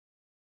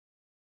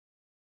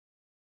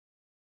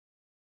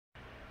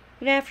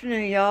Good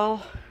afternoon,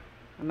 y'all.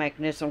 I'm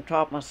making this on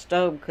top of my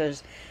stove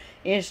because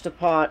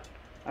Instapot,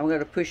 I'm going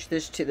to push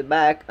this to the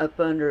back up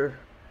under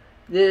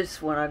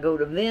this when I go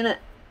to vent it.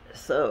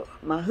 So,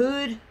 my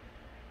hood.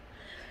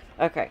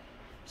 Okay,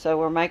 so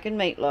we're making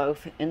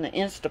meatloaf in the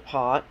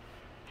Instapot.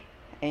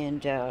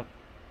 And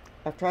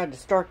I've tried to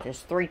start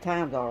this 3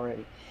 times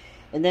already.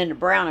 And then to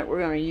brown it, we're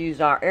going to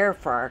use our air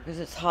fryer because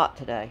it's hot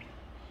today.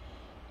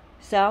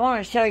 So I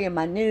want to show you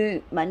my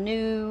new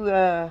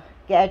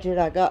gadget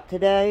I got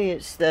today.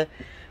 It's the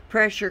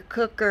pressure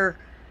cooker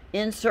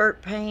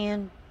insert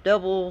pan,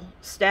 double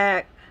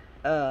stack,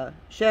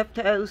 chef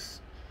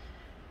toast.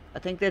 I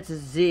think that's a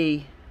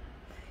Z.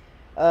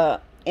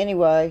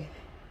 Anyway,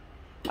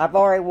 I've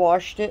already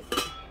washed it,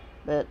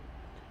 but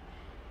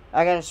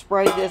I gotta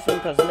spray this one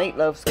because the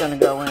meatloaf's gonna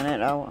go in it.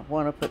 I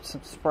want to put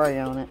some spray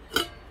on it.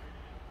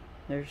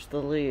 There's the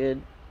lid.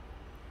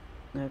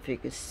 I don't know if you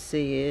can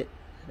see it.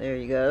 There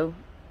you go.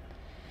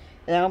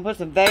 And I'm going to put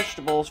some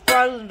vegetables,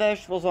 frozen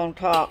vegetables on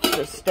top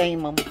to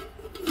steam them.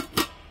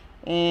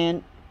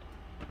 And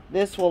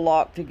this will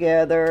lock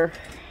together.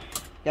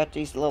 Got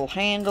these little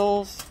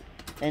handles.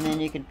 And then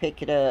you can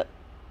pick it up.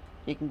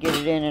 You can get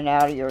it in and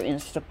out of your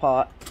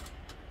Instapot.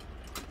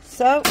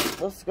 So,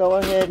 let's go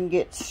ahead and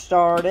get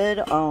started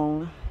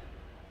on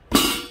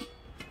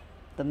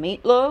the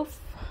meatloaf.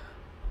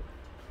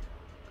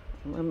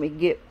 Let me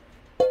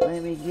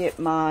get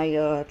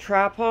my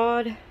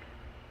tripod.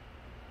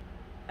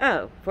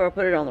 Oh, before I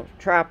put it on the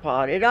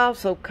tripod, it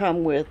also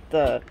comes with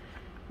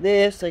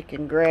this. So you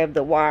can grab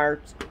the wire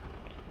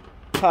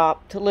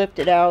top to lift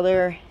it out of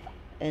there,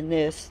 and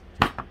this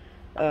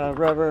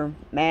rubber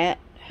mat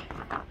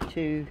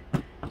to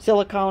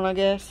silicone, I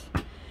guess,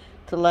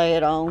 to lay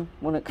it on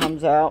when it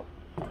comes out.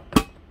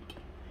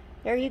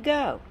 There you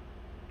go.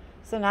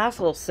 It's a nice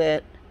little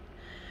set.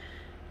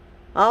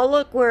 I'll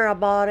look where I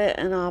bought it,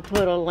 and I'll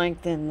put a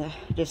link in the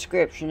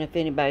description if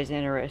anybody's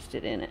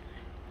interested in it.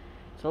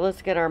 So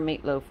let's get our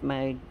meatloaf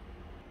made.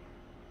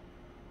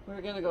 We're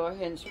going to go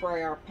ahead and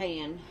spray our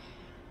pan.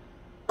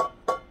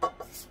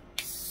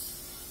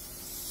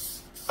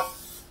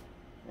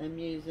 I'm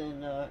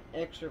using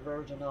extra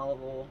virgin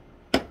olive oil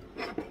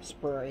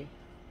spray.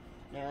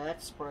 Now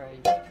that's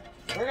sprayed.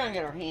 We're going to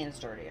get our hands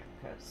dirty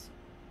because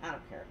I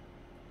don't care.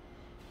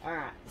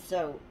 Alright,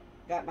 so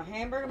got my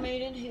hamburger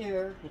meat in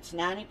here. It's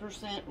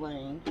 90%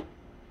 lean.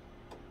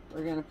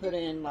 We're going to put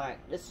in, like,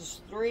 this is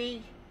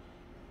 3/4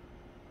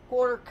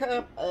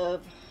 cup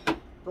of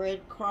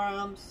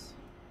breadcrumbs.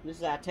 This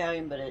is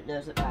Italian, but it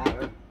doesn't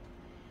matter.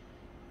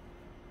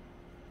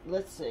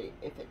 Let's see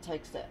if it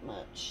takes that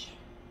much.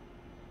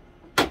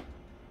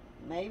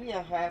 Maybe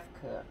a 1/2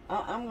 cup.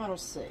 I'm going to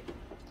see.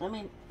 Let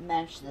me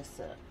mash this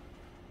up.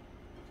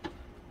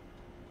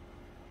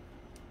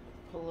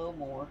 Put a little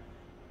more.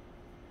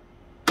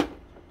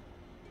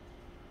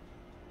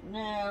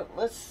 Now,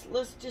 let's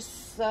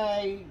just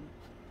say,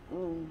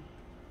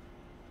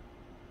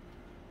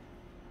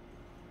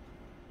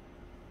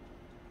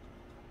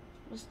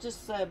 let's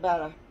just say about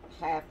a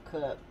 1/2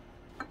 cup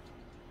of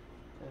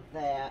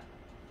that.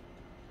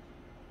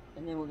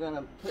 And then we're going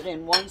to put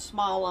in 1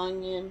 small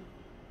onion.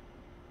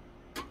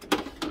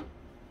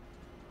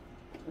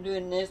 I'm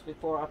doing this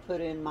before I put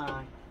in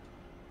my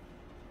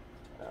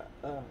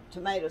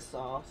tomato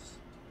sauce.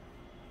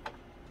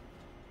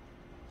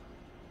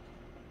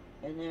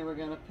 And then we're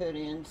going to put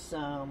in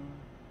some,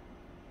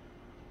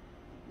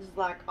 this is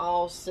like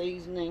all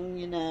seasoning,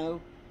 you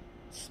know,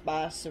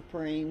 Spice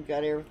Supreme,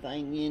 got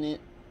everything in it,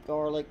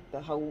 garlic,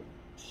 the whole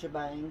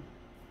shebang.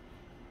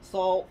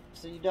 Salt,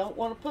 so you don't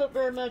want to put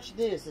very much of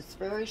this, it's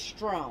very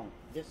strong,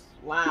 just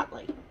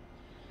lightly.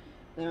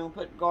 Then I'll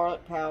put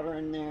garlic powder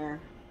in there.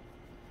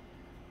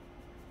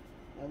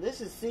 Now this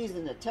is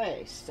seasoned to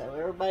taste, so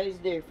everybody's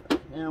different.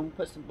 Then I'm going to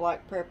put some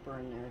black pepper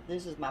in there.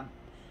 This is my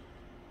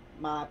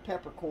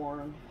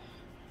peppercorn.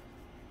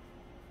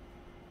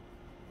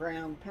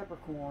 Ground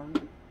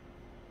peppercorn.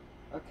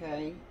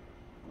 Okay,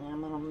 now I'm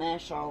going to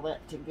mash all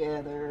that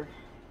together.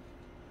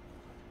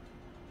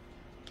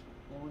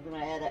 Then we're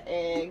going to add an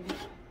egg.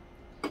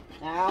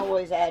 Now I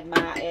always add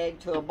my egg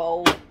to a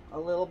bowl, a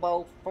little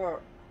bowl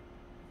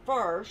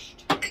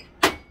first,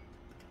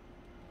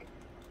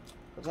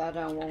 because I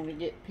don't want to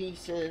get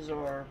pieces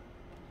or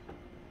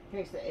in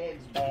case the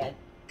egg's bad.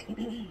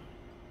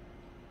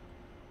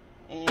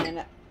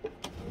 And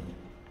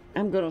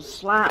I'm going to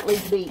slightly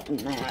beaten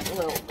that a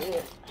little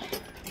bit.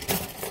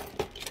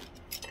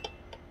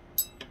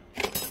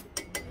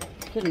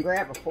 Couldn't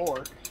grab a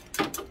fork.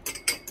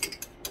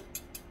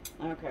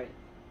 Okay.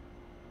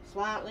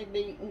 Slightly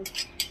beaten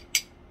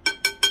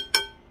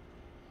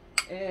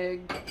egg.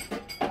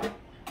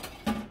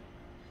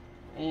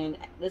 And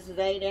this is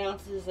 8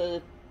 ounces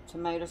of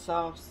tomato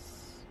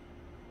sauce.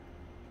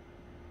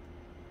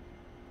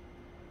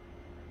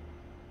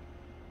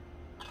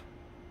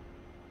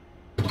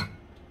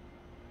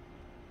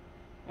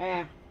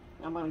 Yeah,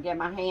 I'm going to get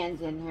my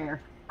hands in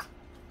here.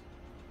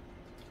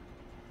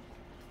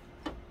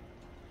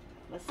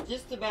 That's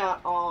just about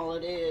all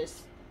it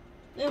is.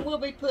 Then we'll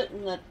be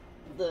putting the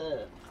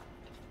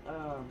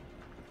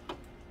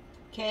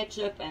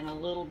ketchup and a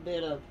little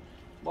bit of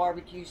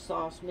barbecue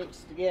sauce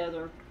mixed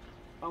together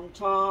on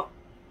top.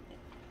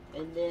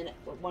 And then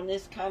when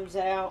this comes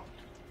out,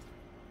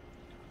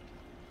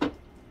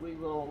 we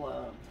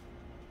will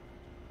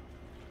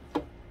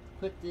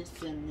put this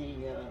in the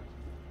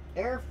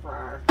air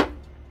fryer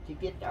to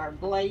get our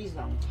glaze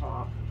on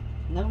top.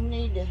 No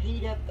need to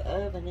heat up the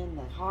oven in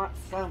the hot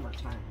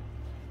summertime.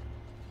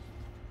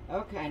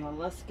 Okay, now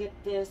let's get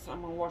this.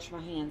 I'm going to wash my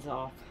hands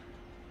off.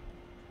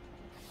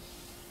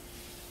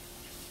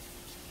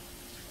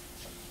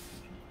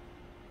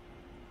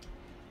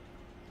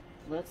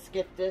 Let's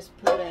get this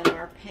put in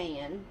our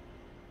pan.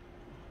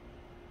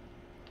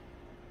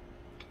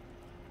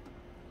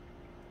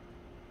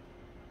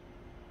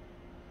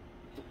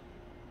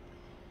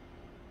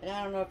 And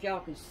I don't know if y'all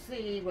can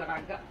see what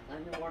I got.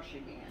 Let me wash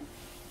again.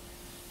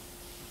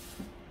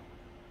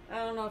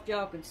 I don't know if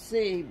y'all can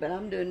see, but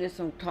I'm doing this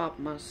on top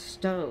of my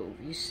stove.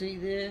 You see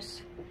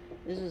this?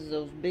 This is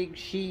those big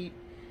sheet.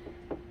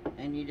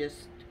 And you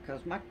just,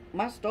 because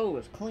my stove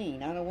is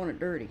clean. I don't want it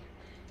dirty.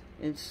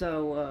 And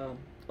so,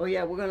 oh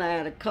yeah, we're going to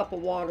add a cup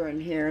of water in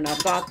here. And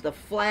I've got the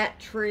flat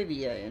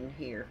trivia in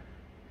here.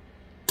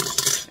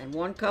 And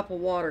 1 cup of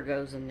water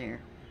goes in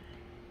there.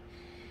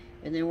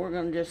 And then we're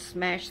going to just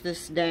smash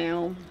this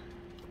down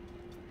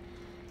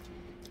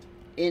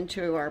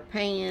into our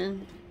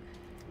pan.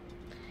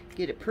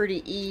 Get it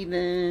pretty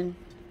even.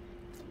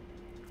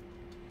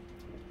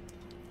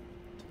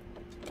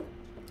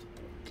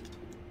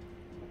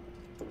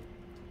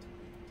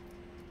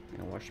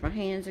 I'll wash my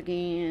hands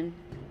again.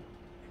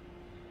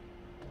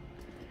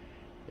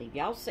 Leave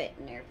y'all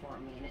sitting there for a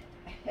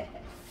minute.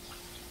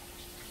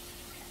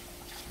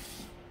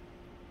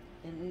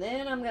 And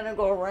then I'm going to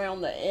go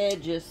around the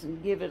edges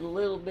and give it a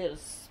little bit of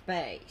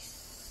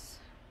space.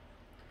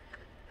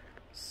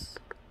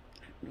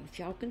 I don't know if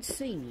y'all can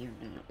see me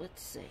or not.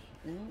 Let's see.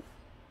 No.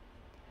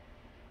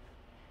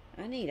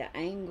 I need an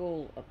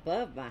angle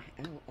above my...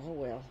 Oh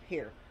well.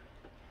 Here.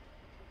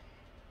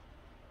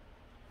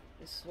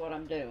 This is what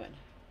I'm doing.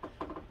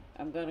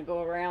 I'm going to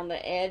go around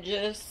the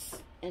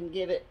edges and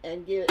give it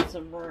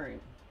some room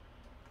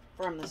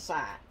from the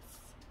sides.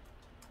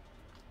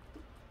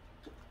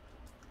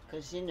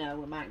 Because, you know,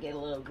 we might get a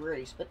little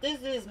grease. But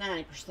this is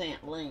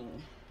 90%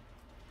 lean.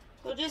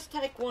 So just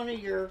take one of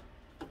your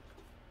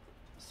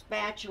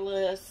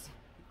spatulas.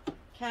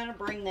 Kind of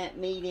bring that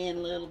meat in a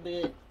little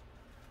bit.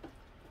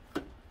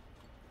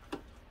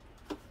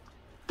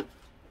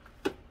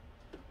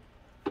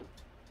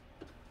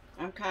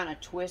 I'm kind of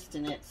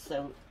twisting it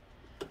so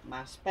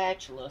my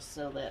spatula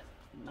so that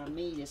my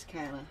meat is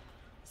kind of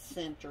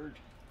centered.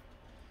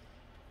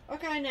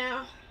 Okay,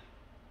 now.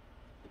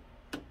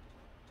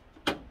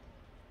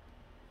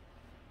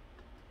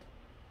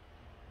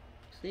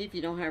 See, if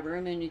you don't have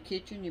room in your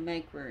kitchen, you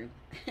make room.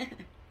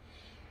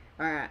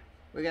 Alright,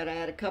 we got to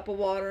add a cup of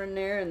water in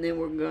there, and then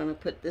we're going to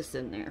put this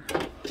in there.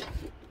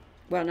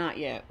 Well, not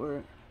yet.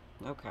 We're,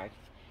 okay,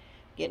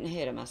 getting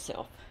ahead of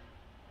myself.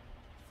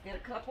 Get a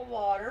cup of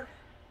water.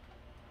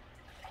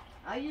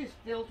 I use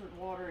filtered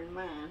water in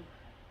mine.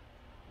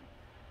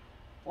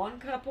 1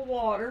 cup of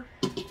water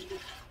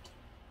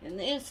in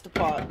the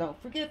Instapot. Don't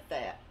forget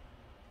that.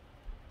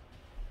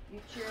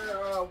 Get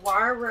your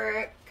wire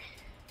rack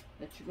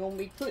that you're going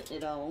to be putting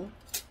it on.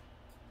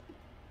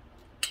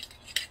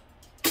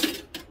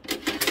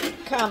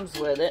 Comes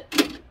with it.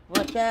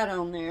 Put that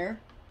on there.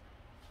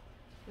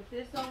 Put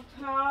this on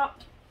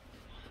top.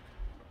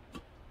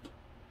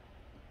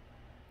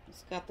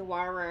 It's got the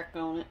wire rack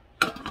on it.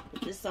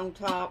 Put this on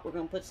top. We're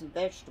going to put some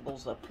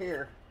vegetables up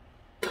here.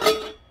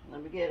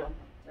 Let me get them.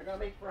 They're going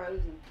to be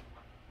frozen.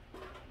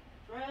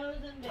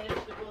 Frozen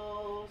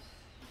vegetables.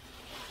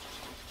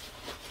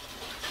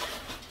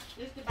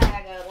 Just a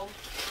bag of them.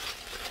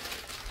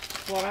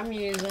 That's what I'm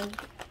using.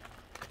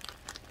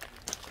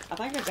 I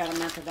think I got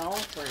them at the Dollar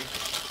Tree.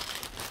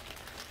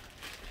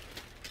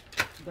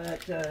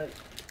 But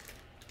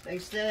they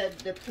said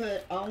to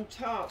put on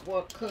top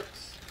what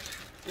cooks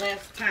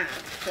less time.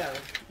 So,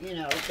 you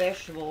know,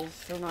 vegetables,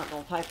 they're not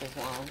going to take as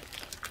long.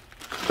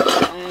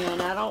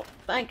 And I don't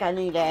think I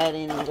need to add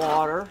any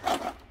water.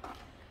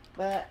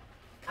 But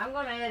I'm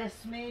going to add a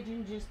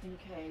smidgen just in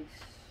case.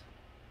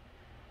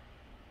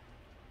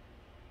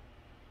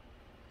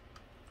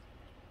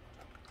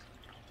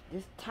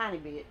 Just a tiny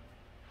bit.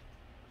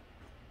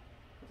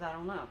 Because I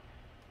don't know.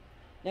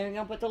 Then we're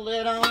going to put the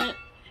lid on it.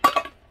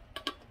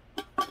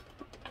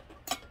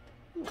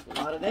 There's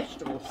a lot of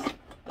vegetables.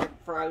 They're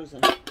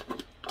frozen.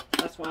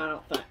 That's why I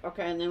don't think.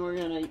 Okay, and then we're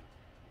going to,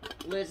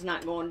 lid's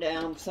not going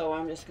down, so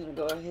I'm just going to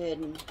go ahead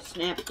and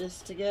snap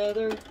this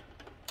together.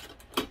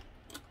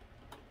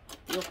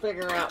 You'll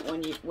figure out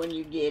when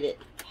you get it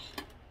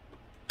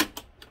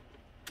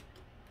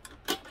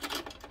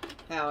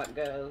how it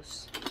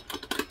goes.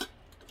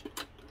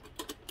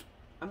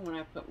 I'm going to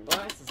have to put my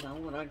glasses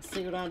on when I can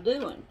see what I'm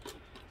doing.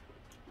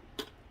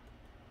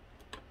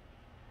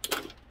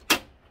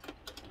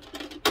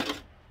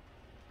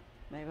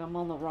 Maybe I'm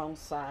on the wrong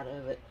side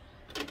of it.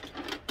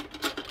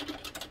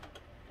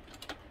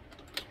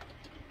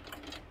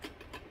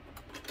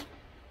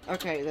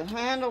 Okay, the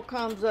handle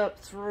comes up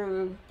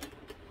through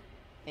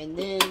and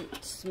then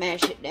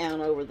smash it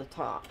down over the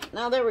top.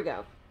 Now there we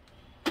go.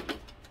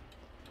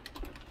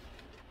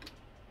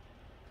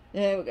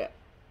 There we go.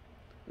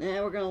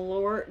 Now we're going to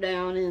lower it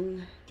down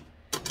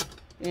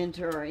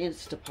into our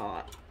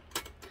Instapot.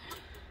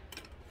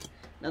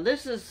 Now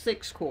this is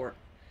 6 quart.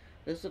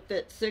 This will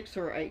fit 6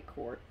 or 8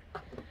 quart.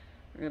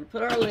 We're going to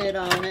put our lid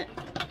on it.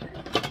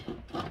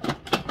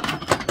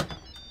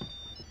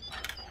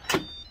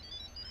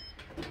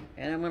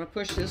 And I'm going to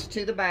push this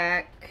to the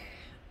back.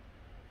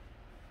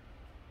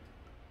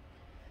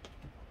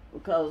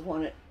 Because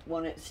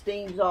when it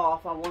steams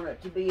off, I want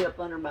it to be up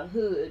under my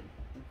hood.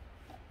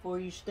 Before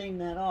you steam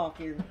that off,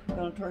 you're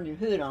going to turn your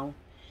hood on.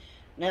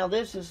 Now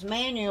this is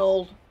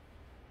manual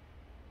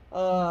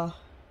 25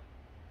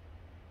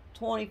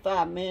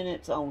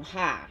 minutes on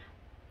high.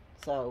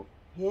 So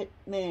hit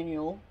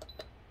manual.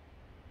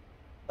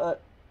 Let's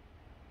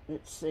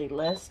see,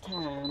 less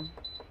time.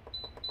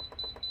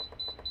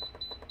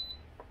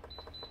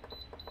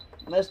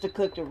 Must have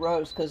cooked a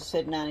roast because it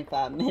said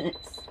 95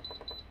 minutes.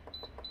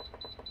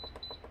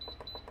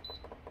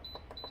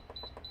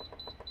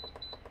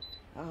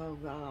 Oh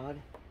God.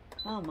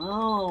 Come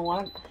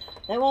on.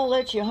 They won't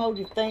let you hold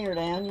your finger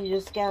down. You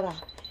just gotta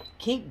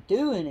keep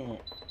doing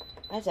it.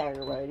 That's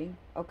aggravating.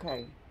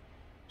 Okay.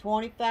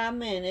 25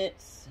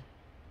 minutes.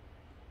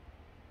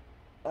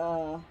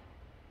 It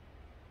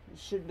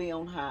should be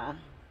on high.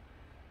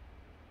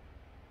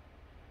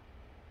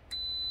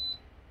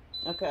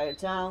 Okay,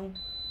 it's on.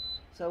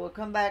 So we'll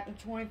come back in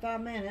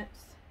 25 minutes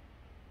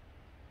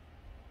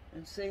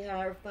and see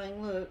how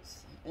everything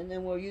looks. And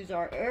then we'll use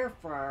our air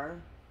fryer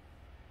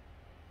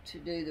to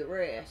do the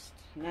rest.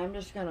 Now I'm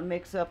just going to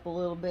mix up a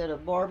little bit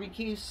of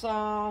barbecue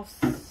sauce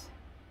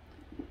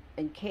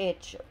and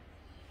ketchup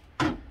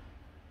to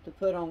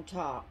put on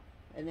top.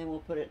 And then we'll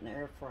put it in the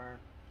air fryer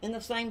in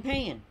the same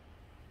pan.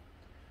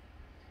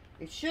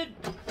 It should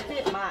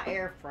fit my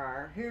air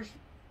fryer. Here's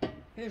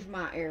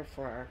my air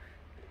fryer.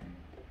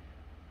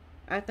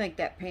 I think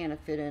that pan will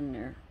fit in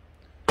there.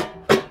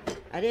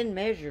 I didn't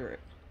measure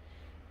it.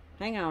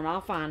 Hang on,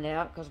 I'll find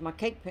out because my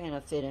cake pan will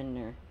fit in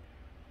there.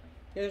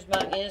 Here's my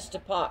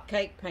Instapot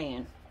cake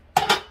pan.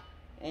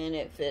 And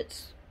it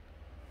fits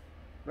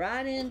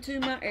right into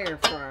my air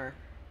fryer.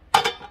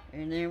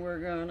 And then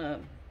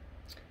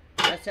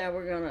that's how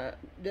we're gonna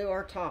do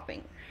our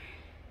topping.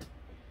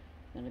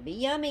 Gonna be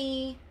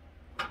yummy.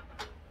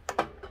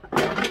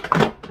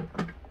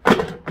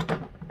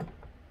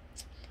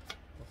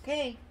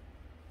 Okay.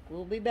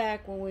 We'll be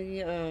back when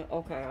we,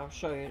 okay, I'll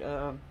show you.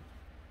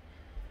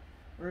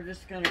 We're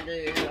just going to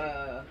do,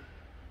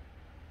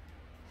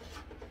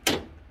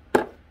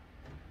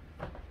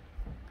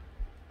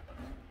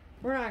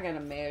 we're not going to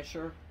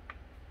measure.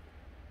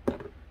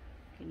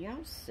 Can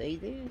y'all see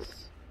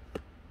this?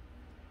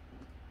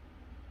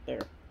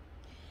 There.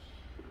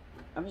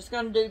 I'm just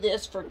going to do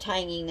this for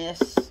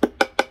tanginess.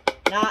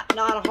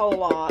 Not a whole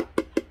lot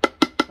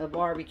of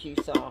barbecue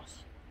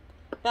sauce.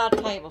 About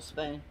a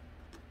tablespoon.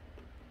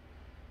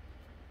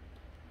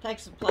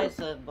 Takes the place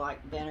of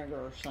like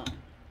vinegar or something.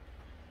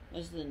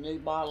 This is the new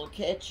bottle of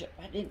ketchup.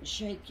 I didn't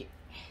shake it.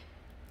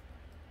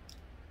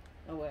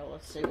 Oh well,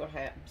 let's see what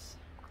happens.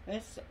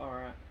 It's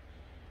alright.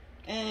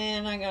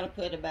 And I gotta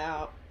put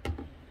about,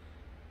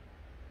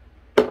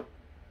 I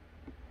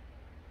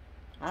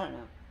don't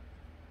know.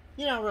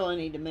 You don't really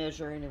need to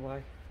measure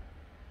anyway.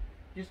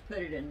 Just put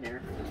it in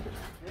there.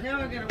 And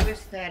now we're gonna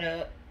whisk that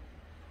up.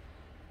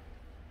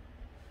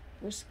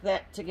 Whisk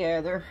that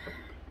together.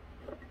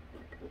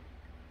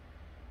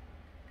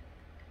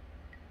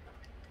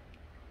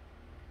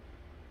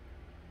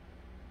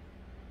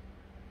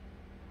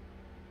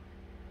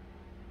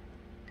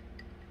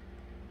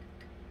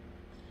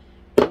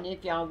 And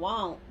if y'all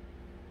want,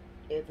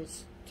 if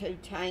it's too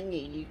tangy,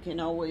 you can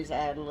always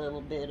add a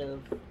little bit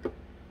of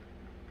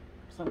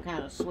some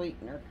kind of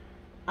sweetener.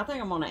 I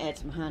think I'm going to add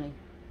some honey.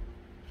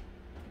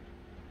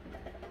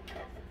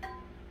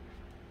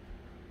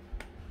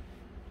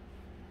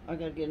 I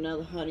got to get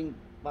another honey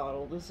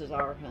bottle. This is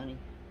our honey.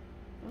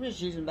 I'm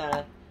just using about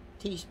a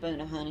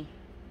teaspoon of honey.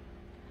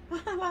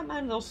 I like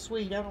mine a little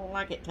sweet. I don't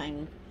like it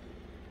tangy.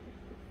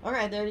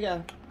 Alright, there you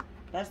go.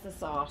 That's the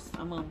sauce.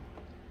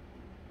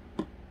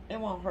 It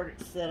won't hurt it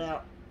to sit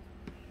out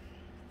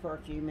for a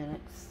few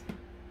minutes.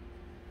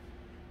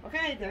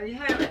 Okay, there you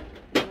have it.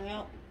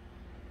 Well,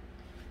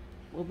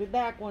 we'll be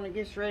back when it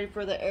gets ready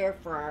for the air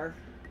fryer.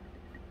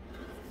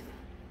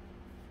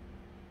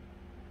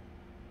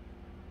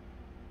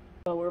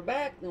 So we're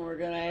back and we're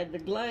going to add the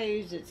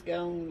glaze. It's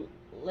gone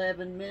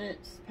 11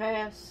 minutes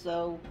past,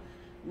 so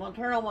I'm going to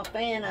turn on my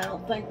fan. I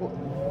don't think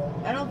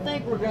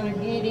we're going to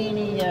get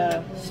any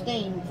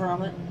steam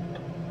from it.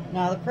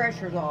 Now the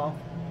pressure's off.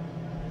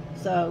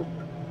 So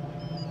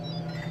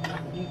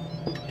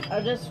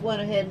I just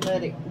went ahead and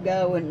let it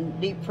go and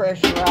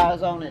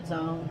depressurize on its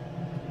own.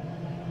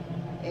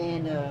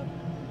 And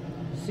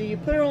so you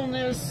put it on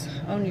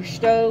your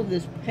stove,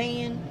 this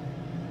pan,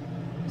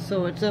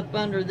 so it's up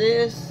under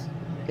this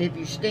if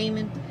you're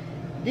steaming.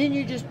 Then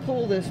you just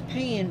pull this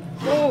pan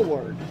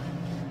forward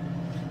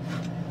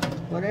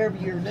whatever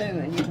you're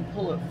doing, you can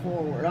pull it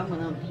forward. I'm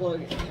going to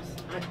unplug it.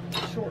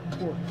 Short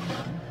cord.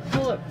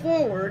 Pull it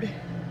forward,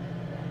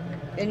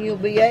 and you'll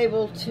be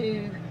able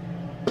to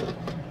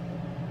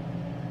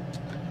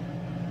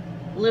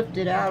lift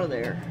it out of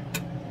there.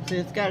 So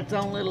it's got its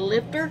own little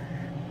lifter,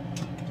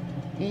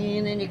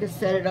 and then you can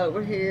set it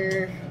over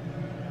here.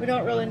 We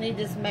don't really need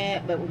this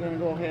mat, but we're going to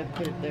go ahead and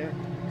put it there.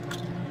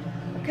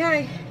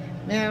 Okay,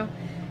 now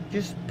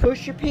just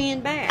push your pan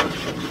back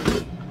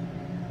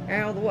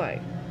out of the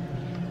way.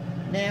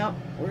 Now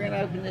we're going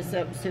to open this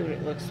up and see what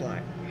it looks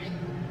like.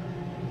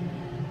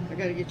 I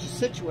got to get you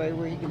situated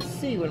where you can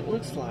see what it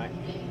looks like.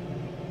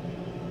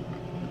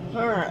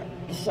 Alright,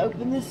 let's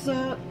open this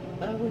up.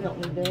 Oh, we don't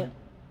need that.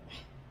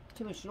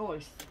 Too much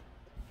noise.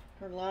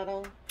 Turn the light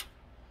on.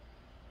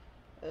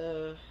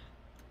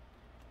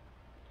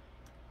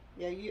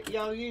 Yeah,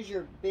 y'all use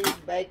your big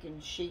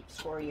baking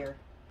sheets where you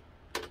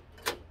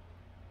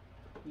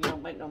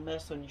don't make no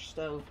mess on your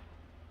stove.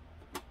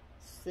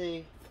 Let's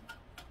see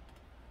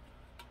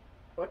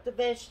what the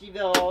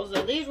vegetables.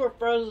 And these were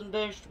frozen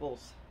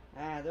vegetables.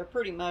 They're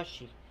pretty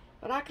mushy,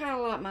 but I kind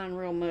of like mine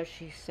real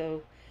mushy.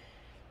 So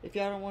if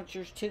y'all don't want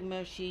yours too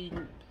mushy,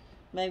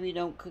 maybe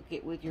don't cook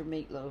it with your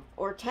meatloaf,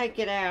 or take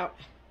it out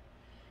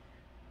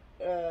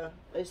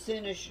as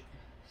soon as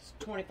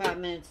 25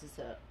 minutes is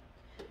up.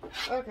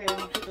 Okay, I'm going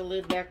to put the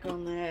lid back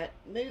on that.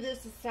 Move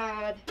this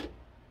aside.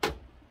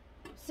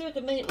 See what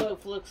the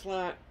meatloaf looks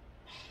like.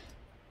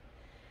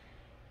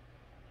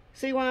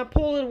 See when I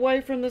pull it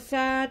away from the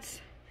sides?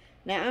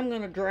 Now I'm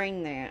going to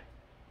drain that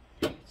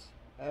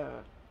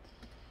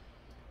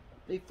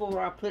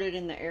before I put it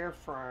in the air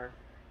fryer.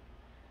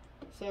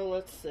 So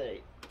let's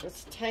see.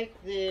 Let's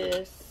take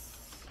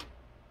this.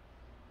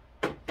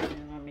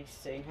 And let me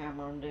see how I'm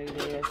going to do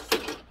this.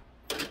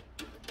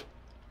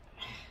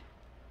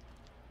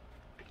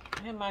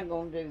 How am I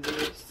going to do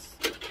this?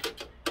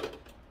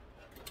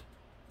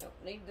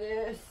 Don't need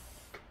this.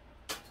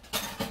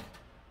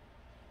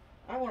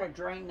 I want to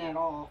drain that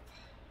off.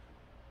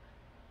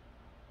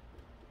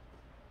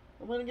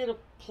 I'm going to get a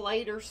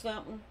plate or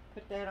something.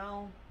 Put that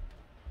on.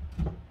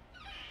 I'm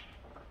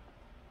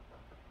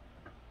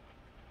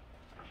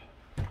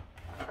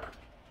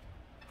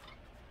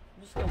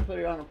just going to put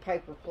it on a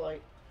paper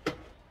plate.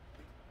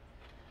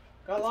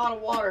 Got a lot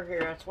of water here.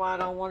 That's why I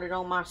don't want it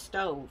on my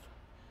stove.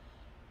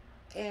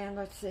 And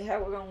let's see how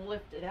we're going to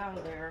lift it out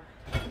of there.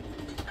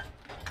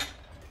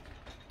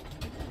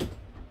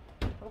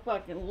 Hope I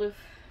can lift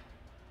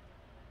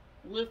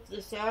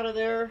this out of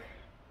there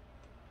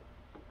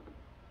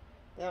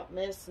without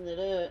messing it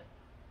up.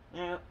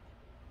 Now,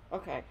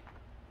 okay.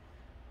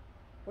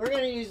 We're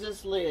going to use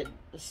this lid,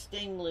 the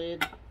steam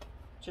lid,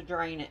 to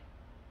drain it.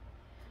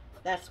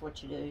 That's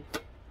what you do.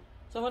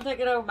 So I'm going to take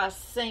it over my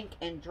sink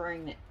and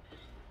drain it.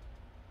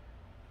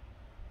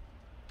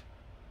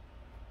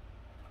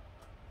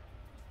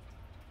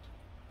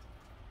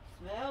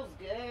 Smells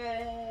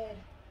good.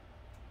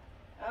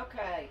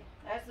 Okay,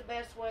 that's the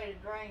best way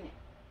to drain it.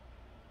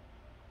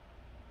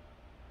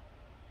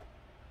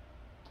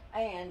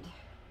 And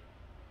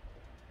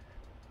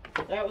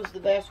that was the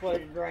best way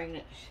to drain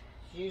it.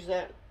 Use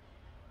that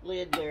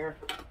lid there.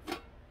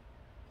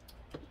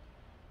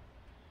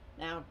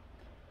 Now,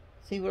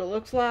 see what it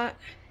looks like?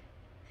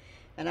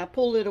 And I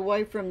pulled it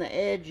away from the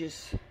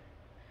edges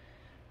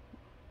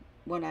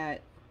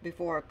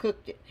before I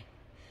cooked it.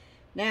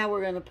 Now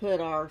we're going to put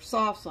our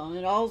sauce on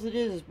it. All it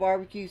is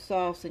barbecue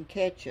sauce and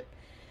ketchup.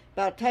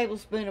 About a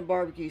tablespoon of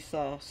barbecue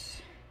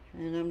sauce.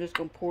 And I'm just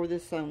going to pour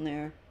this on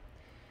there.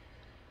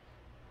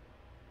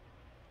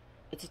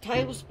 It's a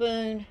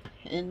tablespoon,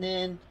 and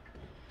then,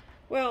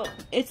 well,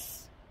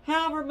 it's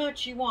however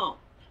much you want.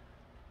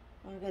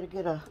 I've got to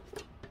get a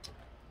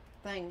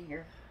thing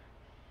here.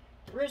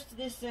 The rest of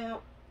this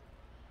out.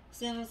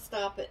 Then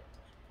stop it.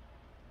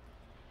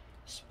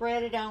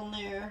 Spread it on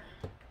there.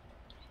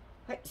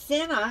 Hey,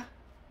 Senna.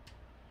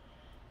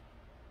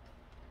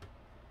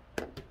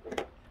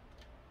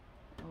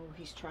 Oh,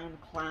 he's trying to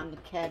climb the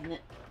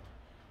cabinet.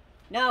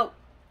 No.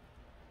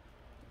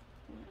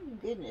 Oh,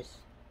 goodness.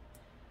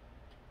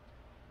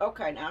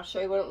 Okay, now I'll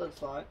show you what it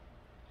looks like.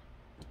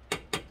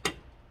 That's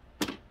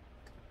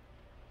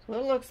what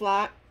it looks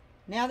like.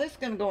 Now this is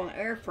going to go in the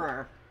air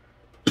fryer.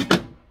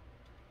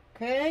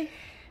 Okay.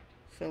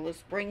 So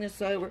let's bring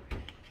this over.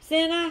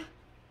 Senna,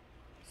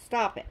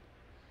 stop it.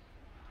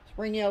 Let's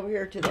bring you over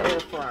here to the air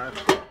fryer.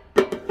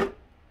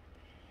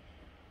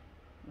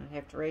 I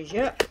have to raise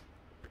you up.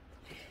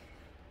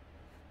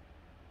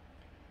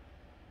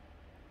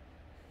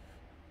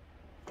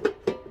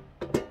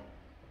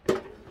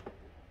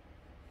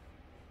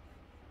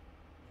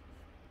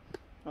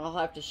 I'll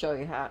have to show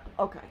you how.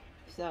 Okay,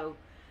 so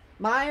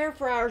my air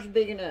fryer's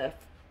big enough.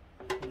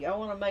 Y'all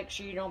want to make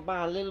sure you don't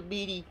buy a little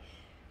bitty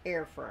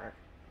air fryer.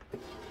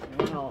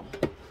 No,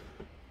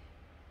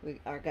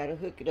 I gotta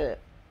hook it up,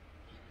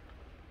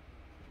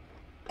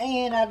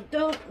 and I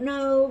don't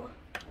know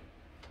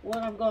what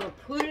I'm gonna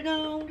put it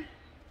on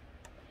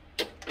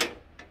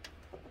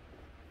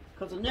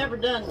because I've never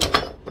done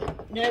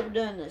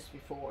this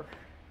before.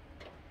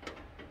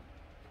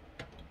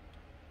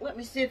 let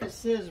me see if it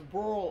says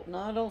broiled. No,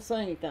 I don't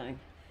say anything.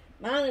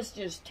 Mine is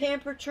just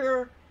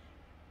temperature.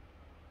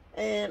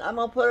 And I'm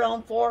going to put it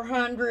on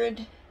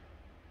 400.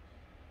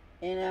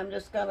 And I'm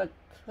just going to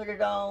put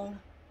it on,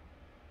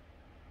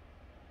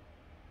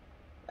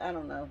 I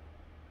don't know.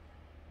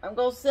 I'm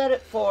going to set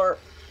it for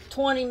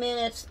 20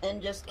 minutes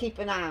and just keep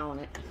an eye on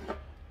it.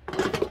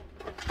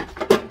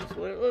 That's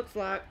what it looks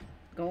like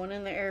going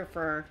in the air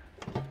fryer.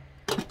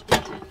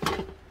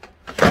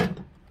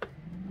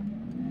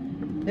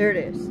 There it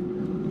is.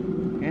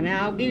 And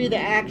I'll give you the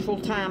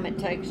actual time it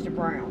takes to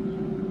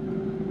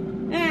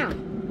brown. Now,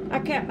 I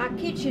kept my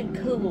kitchen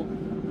cool.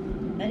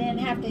 I didn't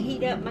have to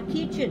heat up my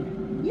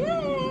kitchen.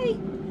 Yay!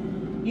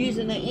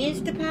 Using the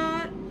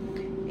Instapot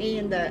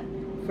and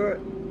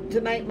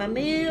to make my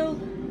meal,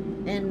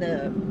 and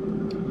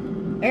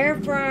the air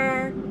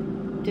fryer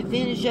to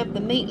finish up the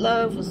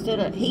meatloaf instead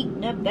of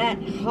heating up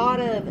that hot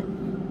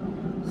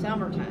oven.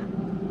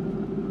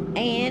 Summertime.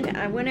 And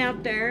I went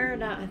out there,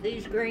 and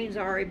these greens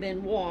already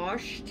been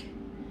washed.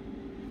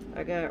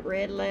 I got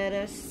red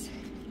lettuce.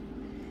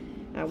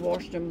 I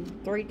washed them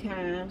 3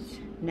 times.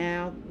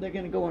 Now they're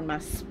going to go in my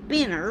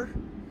spinner.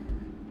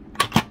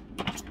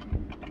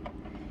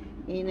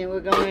 And then we're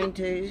going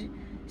to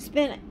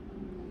spin it.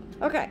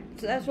 Okay,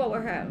 so that's what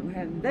we're having. We're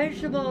having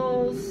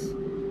vegetables,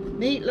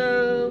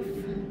 meatloaf.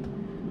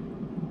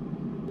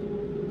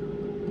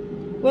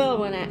 Well,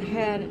 when I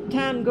had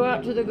time to go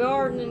out to the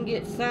garden and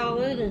get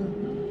salad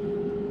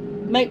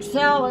and make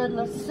salad,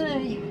 let's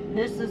see.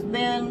 This has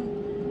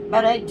been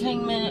about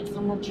 18 minutes,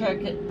 and we'll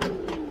check it.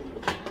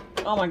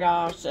 Oh my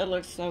gosh, that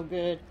looks so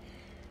good.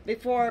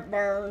 Before it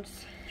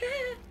burns.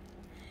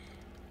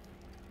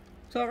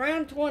 So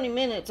around 20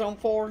 minutes on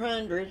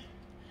 400.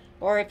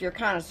 Or if you're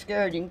kind of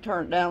scared, you can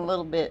turn it down a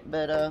little bit.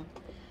 But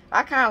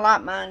I kind of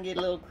like mine to get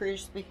a little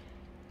crispy.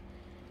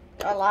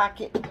 I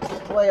like it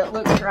the way it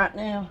looks right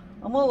now.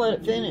 I'm going to let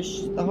it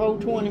finish the whole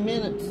 20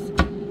 minutes.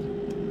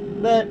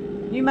 But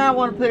you might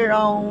want to put it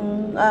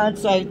on, I'd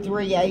say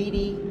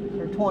 380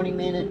 for 20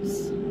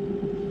 minutes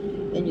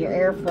in your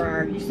air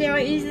fryer. You see how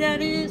easy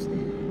that is?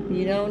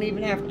 You don't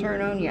even have to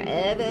turn on your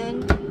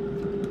oven.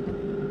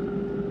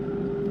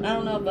 I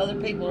don't know if other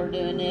people are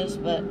doing this,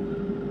 but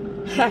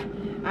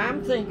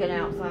I'm thinking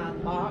outside the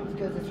box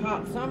because it's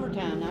hot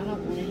summertime. I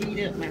don't want to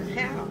heat up my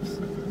house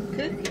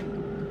cooking.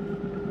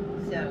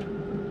 So,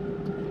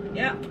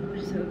 yep.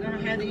 So we're going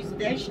to have these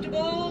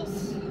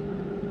vegetables.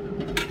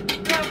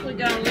 Probably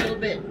got a little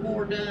bit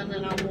more done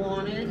than I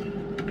wanted.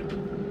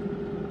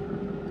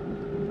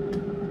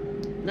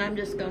 And I'm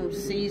just going to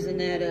season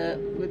that up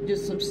with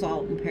just some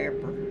salt and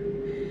pepper.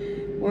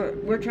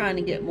 We're trying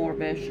to get more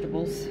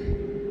vegetables.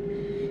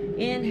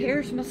 And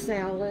here's my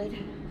salad.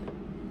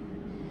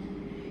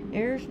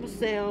 Here's my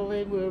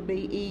salad we'll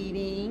be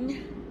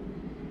eating.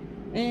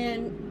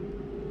 And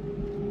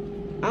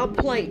I'll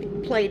plate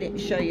it and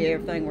show you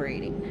everything we're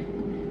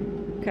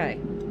eating. Okay.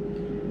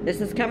 This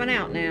is coming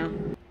out now.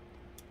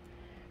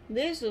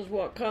 This is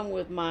what come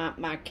with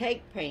my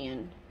cake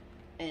pan.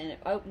 And it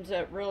opens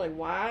up really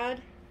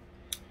wide.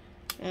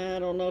 I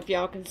don't know if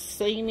y'all can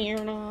see me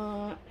or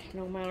not,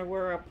 no matter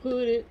where I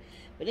put it.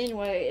 But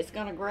anyway, it's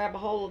going to grab a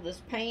hold of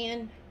this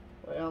pan.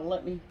 Well,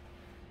 let me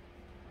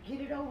get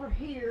it over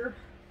here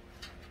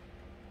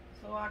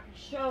so I can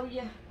show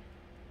you.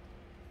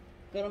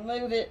 Gonna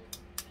move it.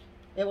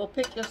 It will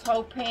pick this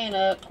whole pan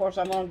up. Of course,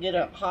 I'm gonna get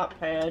a hot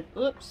pad.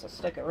 Oops, I'll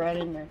stick it right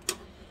in there.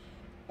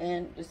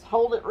 And just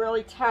hold it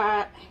really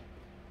tight.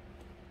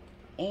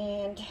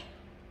 And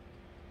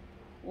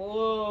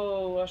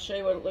whoa, I'll show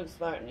you what it looks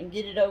like. And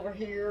get it over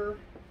here.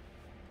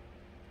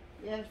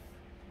 Yes,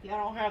 if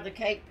y'all don't have the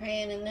cake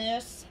pan in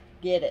this,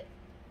 get it.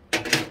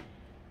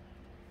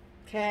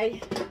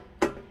 Okay.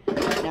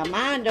 Now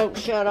mine don't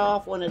shut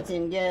off when it's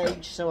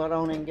engaged, so I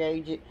don't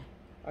engage it.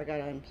 I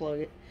gotta unplug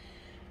it.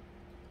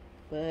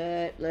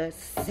 But let's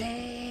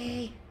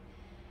see.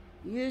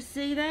 You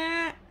see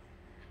that?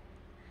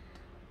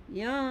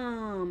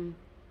 Yum.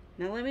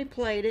 Now let me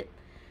plate it.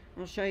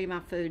 I'll show you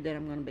my food that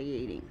I'm going to be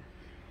eating.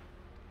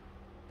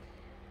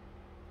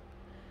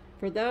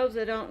 For those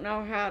that don't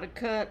know how to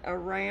cut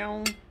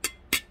around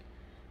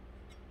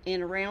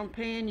in a round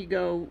pan, you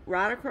go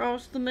right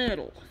across the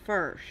middle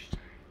first.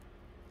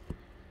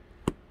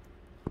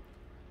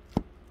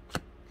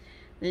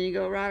 Then you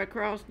go right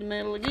across the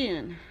middle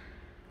again.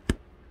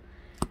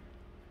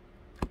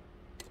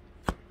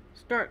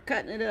 Start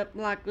cutting it up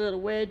like little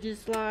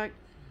wedges like.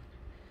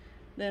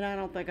 Then I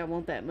don't think I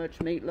want that much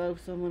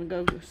meatloaf, so I'm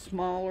going to go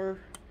smaller.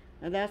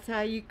 And that's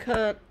how you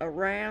cut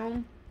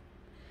around.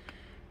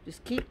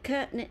 Just keep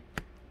cutting it.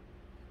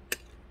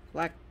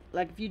 Like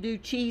if you do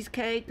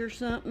cheesecake or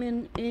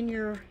something in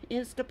your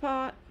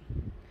Instapot.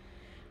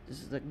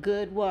 This is a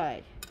good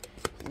way.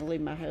 I'm going to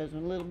leave my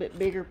husband a little bit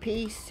bigger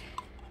piece.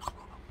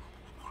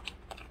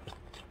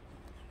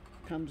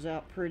 Comes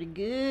out pretty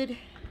good.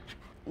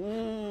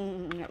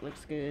 That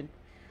looks good.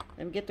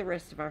 Let me get the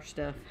rest of our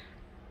stuff.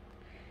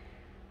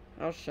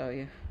 I'll show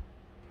you.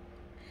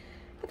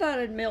 I thought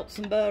I'd melt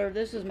some butter.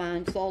 This is my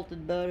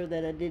unsalted butter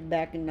that I did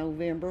back in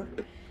November.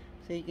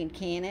 So you can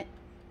can it.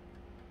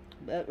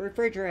 but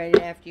refrigerate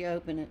it after you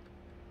open it.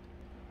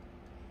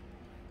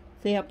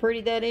 See how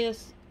pretty that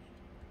is?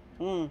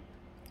 Do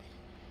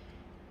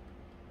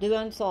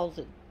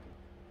unsalted.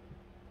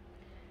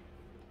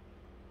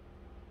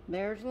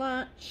 There's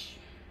lunch.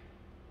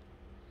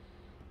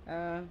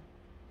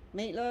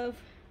 Meatloaf,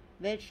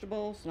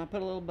 vegetables, and I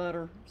put a little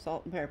butter,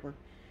 salt and pepper,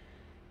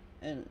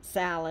 and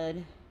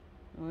salad.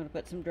 I'm going to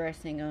put some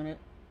dressing on it.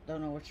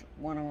 Don't know which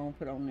one I'm going to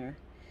put on there.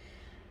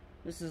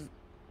 This is a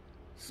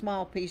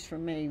small piece for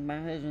me.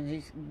 My husband,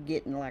 he's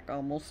getting like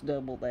almost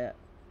double that.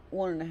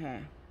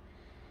 1.5.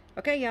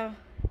 Okay, y'all.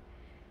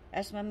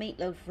 That's my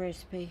meatloaf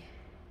recipe.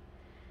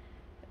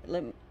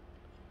 Let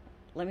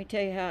me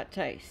tell you how it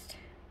tastes.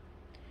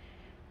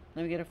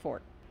 Let me get a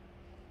fork.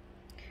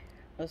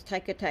 Let's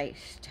take a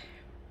taste.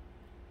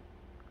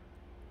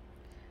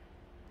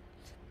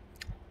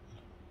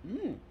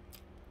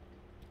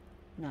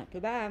 Not too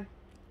bad.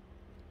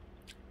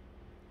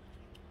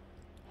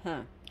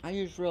 Huh. I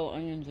use real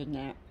onions in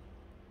that.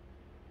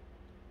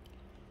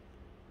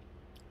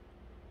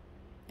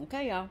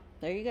 Okay, y'all.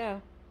 There you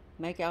go.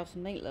 Make y'all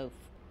some meatloaf.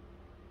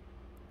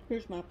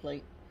 Here's my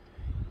plate.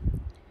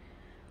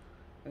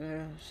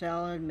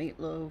 Salad,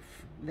 meatloaf,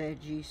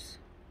 veggies.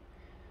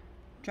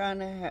 Trying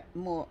to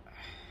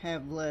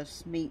have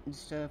less meat and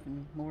stuff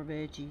and more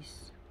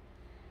veggies.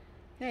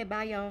 Okay,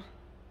 bye y'all.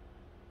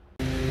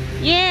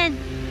 Yen!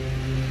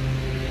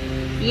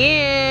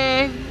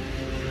 Yen!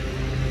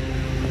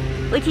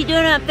 What you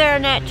doing up there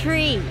in that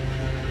tree?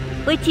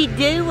 What you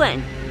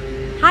doing?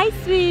 Hi,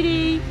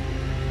 sweetie.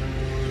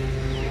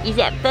 Is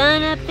that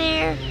fun up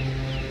there?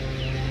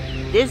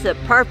 This is a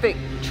perfect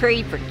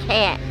tree for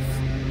cats,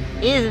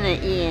 isn't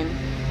it, Yen?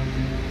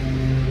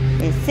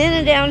 And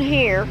sitting down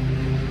here,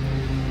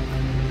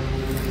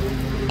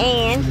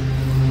 and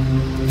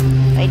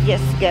they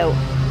just go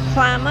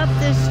climb up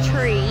this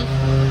tree,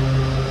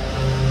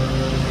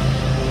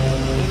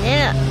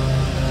 and then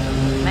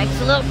it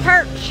makes a little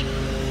perch,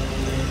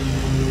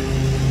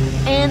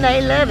 and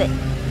they love it.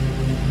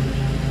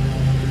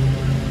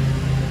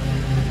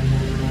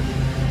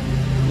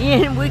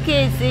 Yeah, we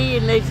can't see you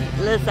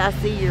unless I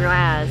see your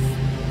eyes.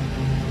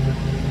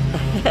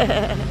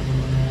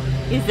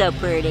 He's so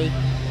pretty.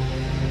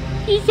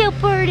 He's so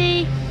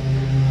pretty.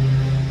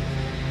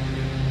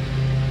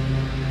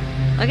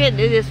 I can't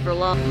do this for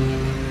long.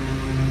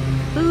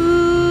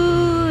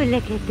 Ooh,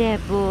 look at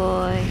that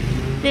boy.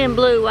 Them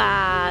blue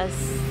eyes.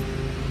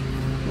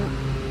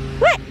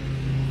 What?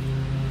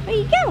 Where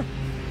you going?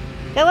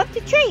 Go up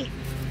the tree.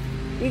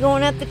 You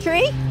going up the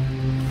tree?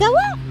 Go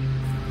up.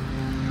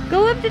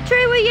 Go up the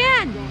tree with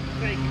Yen.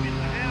 Take him in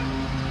the house.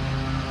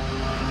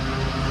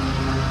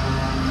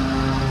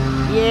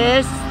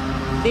 Yes,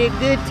 be a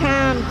good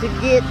time to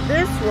get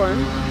this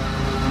one.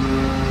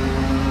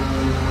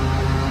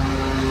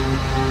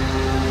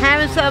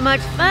 Having so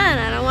much fun,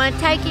 I don't want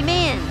to take him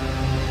in.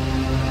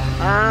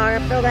 Oh, I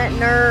feel that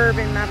nerve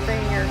in my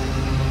fingers.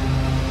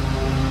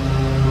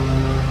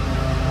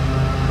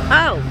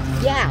 Oh,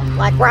 yeah,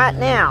 like right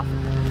now.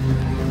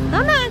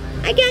 Come on,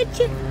 I got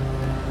you.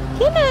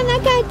 Come on, I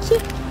got you.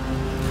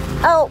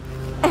 Oh,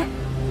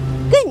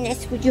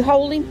 goodness, would you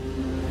hold him?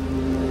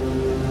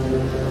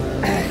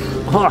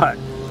 What?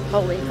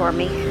 Hold him for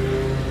me.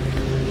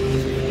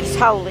 Just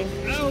hold him.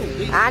 No,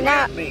 I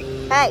know. Me.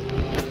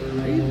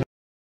 Hey.